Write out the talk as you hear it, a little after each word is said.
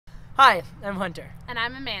Hi, I'm Hunter. And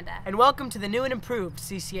I'm Amanda. And welcome to the new and improved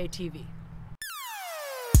Cca-Tv.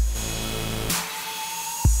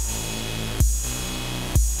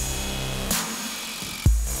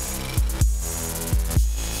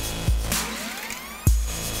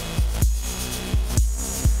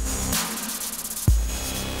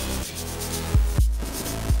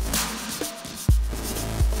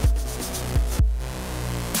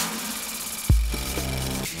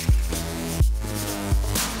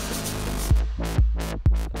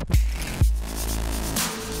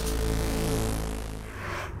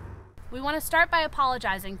 We want to start by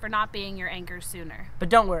apologizing for not being your anchors sooner. But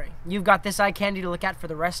don't worry, you've got this eye candy to look at for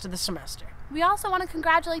the rest of the semester. We also want to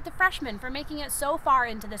congratulate the freshmen for making it so far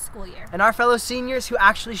into this school year. And our fellow seniors who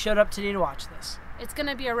actually showed up today to watch this. It's going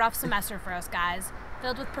to be a rough semester for us guys,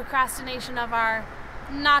 filled with procrastination of our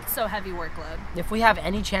not so heavy workload. If we have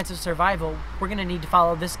any chance of survival, we're going to need to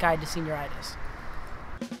follow this guide to senioritis.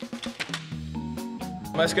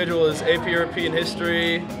 My schedule is AP European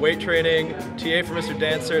History, weight training, TA for Mr.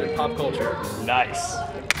 Dancer, and pop culture. Nice.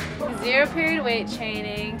 0 period weight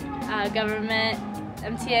training, government.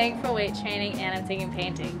 I'm TAing for weight training, and I'm taking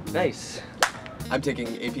painting. Nice. I'm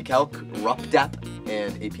taking AP Calc, RUPDAP,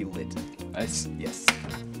 and AP Lit. Nice. Yes.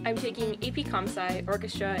 I'm taking AP Comp Sci,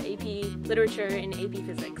 Orchestra, AP Literature, and AP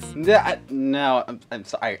Physics. No, I'm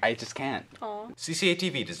sorry, I just can't. Aww.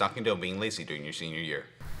 Cca-Tv does not condone being lazy during your senior year.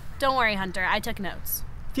 Don't worry, Hunter, I took notes.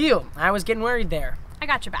 Phew, I was getting worried there. I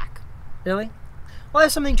got your back. Really? Well, I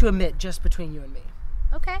have something to admit just between you and me.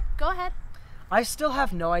 Okay, go ahead. I still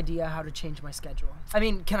have no idea how to change my schedule. I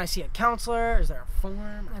mean, can I see a counselor? Is there a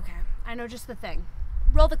form? Okay, I know just the thing.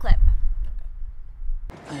 Roll the clip.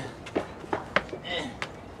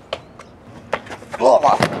 Oh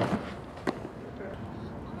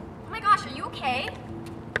my gosh, are you okay?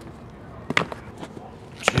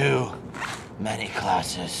 Too many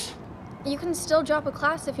classes. You can still drop a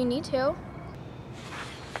class if you need to.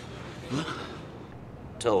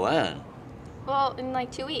 Till when? Well, in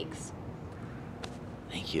like 2 weeks.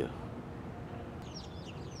 Thank you.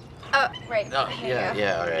 Oh, right. Oh, There you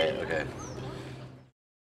go. all right, okay.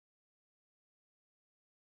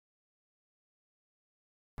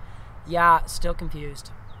 Yeah, still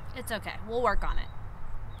confused. It's okay, we'll work on it.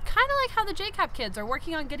 Kind of like how the Cca-Tv kids are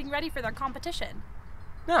working on getting ready for their competition.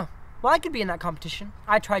 No, well, I could be in that competition.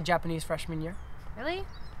 I tried Japanese freshman year. Really?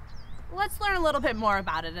 Let's learn a little bit more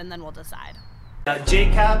about it and then we'll decide.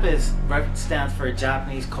 Cca-Tv stands for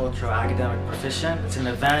Japanese Cultural Academic Proficient. It's an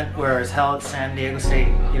event where it's held at San Diego State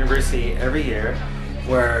University every year,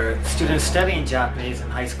 where students studying Japanese in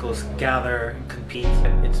high schools gather and compete.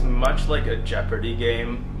 It's much like a Jeopardy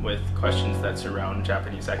game with questions that surround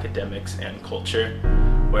Japanese academics and culture,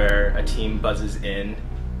 where a team buzzes in.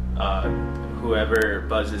 Whoever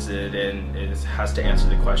buzzes it in has to answer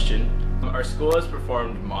the question. Our school has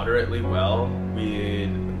performed moderately well.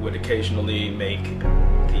 We would occasionally make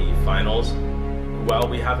the finals. While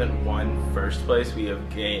we haven't won first place,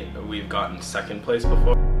 we've gotten second place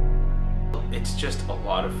before. It's just a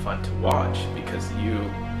lot of fun to watch because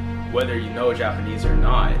whether you know Japanese or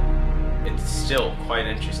not, it's still quite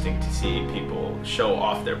interesting to see people show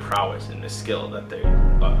off their prowess in the skill that they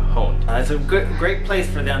honed. It's a great place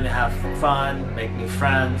for them to have fun, make new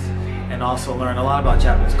friends, and also learn a lot about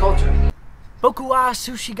Japanese culture. Boku wa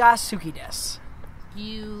sushi ga suki desu.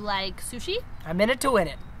 You like sushi? I'm in it to win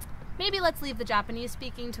it. Maybe let's leave the Japanese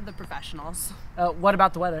speaking to the professionals. What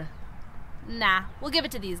about the weather? Nah, we'll give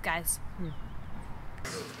it to these guys.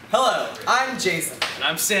 Hello, I'm Jason. And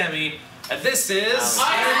I'm Sammy. And this is...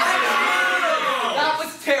 That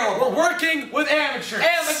was terrible. We're working with amateurs.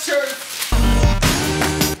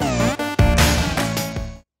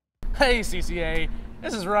 Hey, CCA.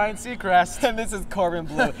 This is Ryan Seacrest. And this is Corbin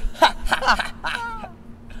Blue.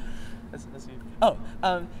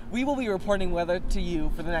 We will be reporting weather to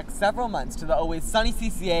you for the next several months to the always sunny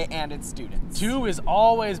CCA and its students. 2 is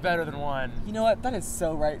always better than 1. You know what? That is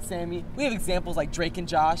so right, Sammy. We have examples like Drake and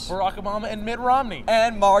Josh, Barack Obama and Mitt Romney.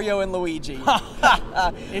 and Mario and Luigi.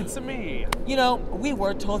 It's me. You know, we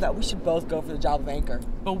were told that we should both go for the job of anchor.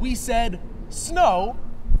 But we said, snow,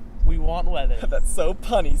 we want weather. That's so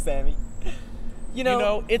punny, Sammy. You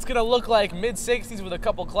know, it's gonna look like mid-60s with a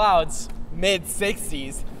couple clouds.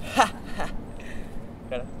 mid-60s.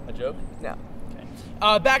 Got a joke? No.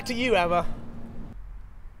 Okay. Back to you, Emma.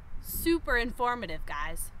 Super informative,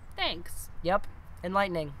 guys. Thanks. Yep,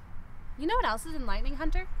 enlightening. You know what else is enlightening,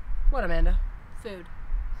 Hunter? What, Amanda? Food.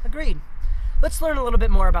 Agreed. Let's learn a little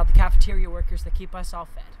bit more about the cafeteria workers that keep us all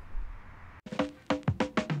fed.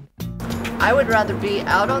 I would rather be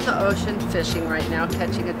out on the ocean fishing right now,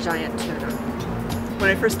 catching a giant tuna. When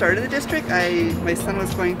I first started the district, my son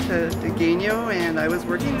was going to Gagno and I was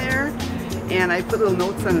working there, and I put little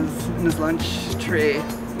notes on his lunch tray.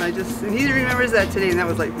 And he remembers that today, and that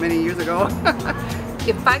was like many years ago.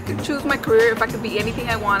 If I could choose my career, if I could be anything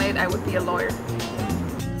I wanted, I would be a lawyer.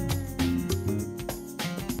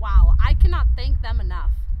 Wow, I cannot thank them enough.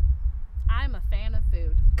 I'm a fan of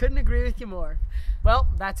food. Couldn't agree with you more. Well,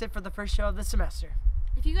 that's it for the first show of the semester.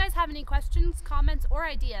 If you guys have any questions, comments, or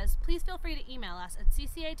ideas, please feel free to email us at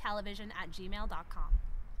cca-television@gmail.com.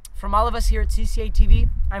 From all of us here at Cca-Tv,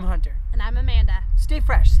 I'm Hunter. And I'm Amanda. Stay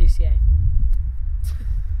fresh, CCA.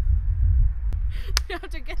 You have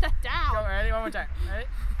to get that down. Go, ready? One more time. Ready?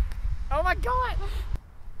 Oh my god!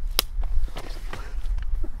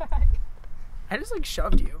 I just like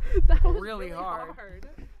shoved you. That was really hard.